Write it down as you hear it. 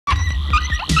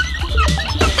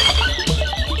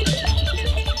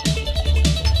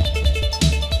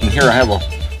here I have a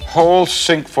whole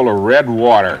sink full of red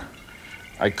water.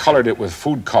 I colored it with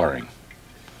food coloring.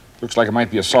 Looks like it might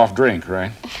be a soft drink,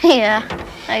 right? Yeah,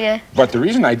 okay. But the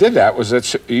reason I did that was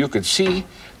that you could see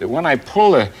that when I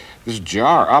pull this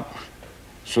jar up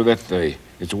so that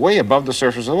it's way above the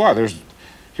surface of the water.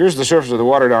 Here's the surface of the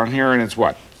water down here, and it's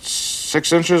what,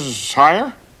 6 inches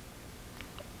higher?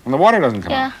 And the water doesn't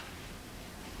come out.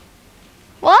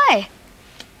 Why?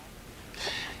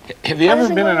 Have you ever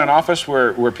been in an office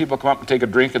where people come up and take a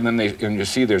drink and then you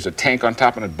see there's a tank on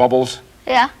top and it bubbles?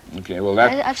 Yeah. Okay, well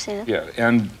I've seen it. Yeah,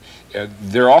 and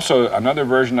there also, another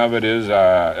version of it is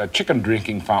a chicken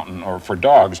drinking fountain, or for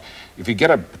dogs. If you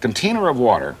get a container of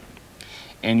water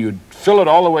and you fill it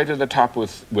all the way to the top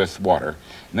with water,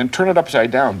 and then turn it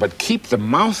upside down, but keep the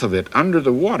mouth of it under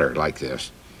the water like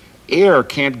this, air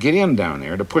can't get in down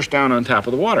there to push down on top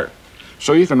of the water.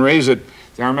 So you can raise it,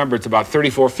 I remember it's about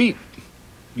 34 feet.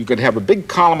 You could have a big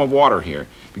column of water here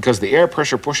because the air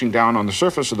pressure pushing down on the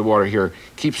surface of the water here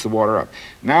keeps the water up.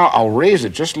 Now I'll raise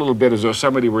it just a little bit as though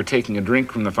somebody were taking a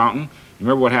drink from the fountain. You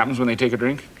remember what happens when they take a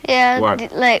drink? Yeah,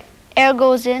 what? Like air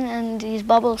goes in and these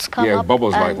bubbles come up. Yeah,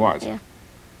 bubbles like what? Yeah.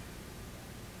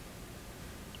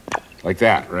 Like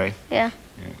that, right? Yeah.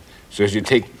 So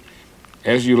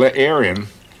as you let air in,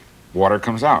 water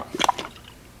comes out.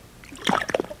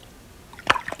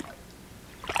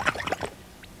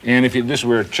 And if this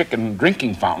were a chicken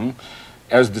drinking fountain,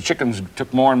 as the chickens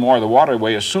took more and more of the water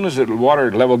away, as soon as the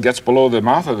water level gets below the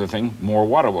mouth of the thing, more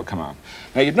water will come out.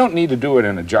 Now, you don't need to do it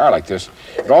in a jar like this.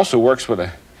 It also works with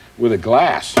a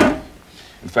glass.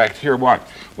 In fact, here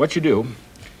what you do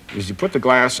is you put the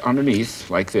glass underneath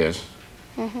like this,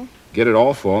 get it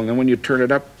all full, and then when you turn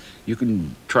it up, you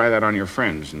can try that on your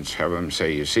friends and have them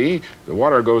say, you see, the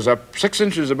water goes up 6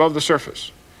 inches above the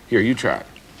surface. Here, you try it.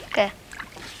 Okay.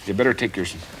 You better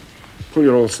pull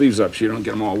your old sleeves up so you don't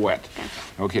get them all wet.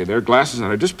 Okay, there are glasses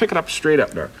on it. Just pick it up straight up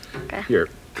there. Okay. Here,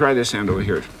 try this hand over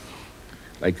here.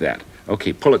 Like that.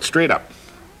 Okay, pull it straight up.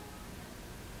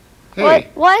 Hey.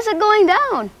 Why is it going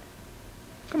down?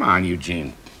 Come on,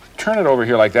 Eugene. Turn it over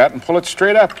here like that and pull it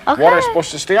straight up. Okay. Water's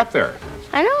supposed to stay up there.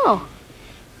 I know.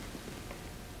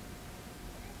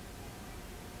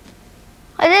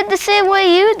 I did the same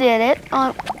way you did it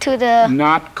to the...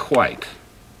 Not quite.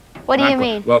 What do you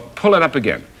mean? Well, pull it up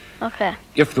again. Okay.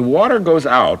 If the water goes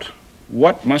out,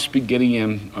 what must be getting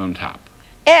in on top?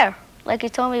 Air, like you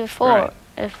told me before. Right.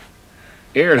 If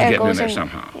Air is air getting in goes there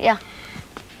somehow. Yeah.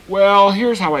 Well,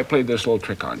 here's how I played this little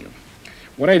trick on you.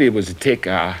 What I did was to take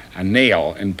a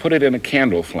nail and put it in a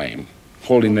candle flame,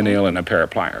 holding the nail in a pair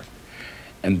of pliers.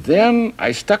 And then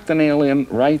I stuck the nail in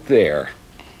right there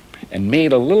and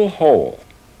made a little hole.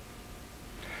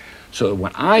 So that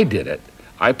when I did it,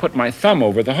 I put my thumb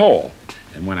over the hole.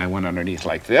 And when I went underneath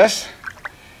like this,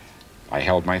 I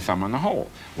held my thumb on the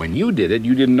hole. When you did it,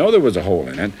 you didn't know there was a hole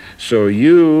in it, so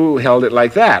you held it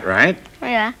like that, right?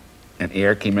 Yeah. And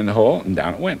air came in the hole and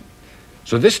down it went.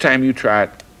 So this time you try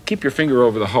it, keep your finger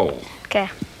over the hole. Okay.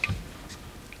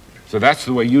 So that's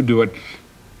the way you do it.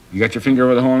 You got your finger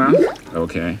over the hole now?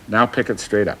 Okay, now pick it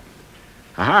straight up.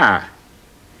 Aha!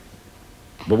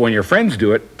 But when your friends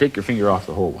do it, take your finger off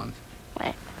the hole once.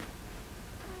 Right.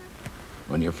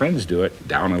 When your friends do it,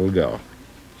 down it'll go.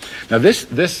 Now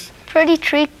this Pretty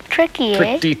tricky,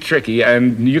 pretty tricky,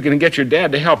 and you can get your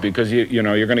dad to help you because you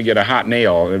know you're going to get a hot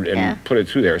nail and put it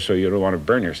through there, so you don't want to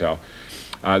burn yourself.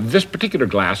 This particular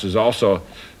glass is also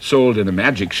sold in a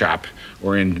magic shop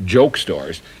or in joke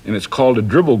stores, and it's called a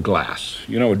dribble glass.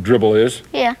 You know what dribble is?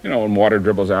 Yeah. You know when water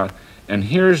dribbles out. And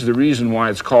here's the reason why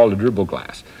it's called a dribble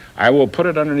glass. I will put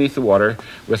it underneath the water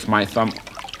with my thumb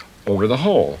over the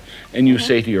hole, and you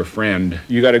say to your friend,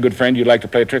 you got a good friend you'd like to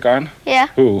play a trick on? Yeah.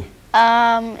 Who?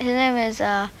 His name is,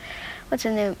 what's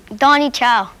his name? Donnie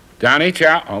Chow. Donnie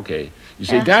Chow? Okay. You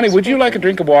say, Yeah, Donnie, would you like a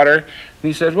drink of water? And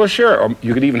he says, well, sure. Or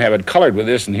you could even have it colored with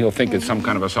this, and he'll think it's some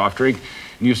kind of a soft drink.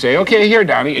 And you say, okay, here,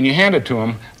 Donnie, and you hand it to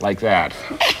him like that.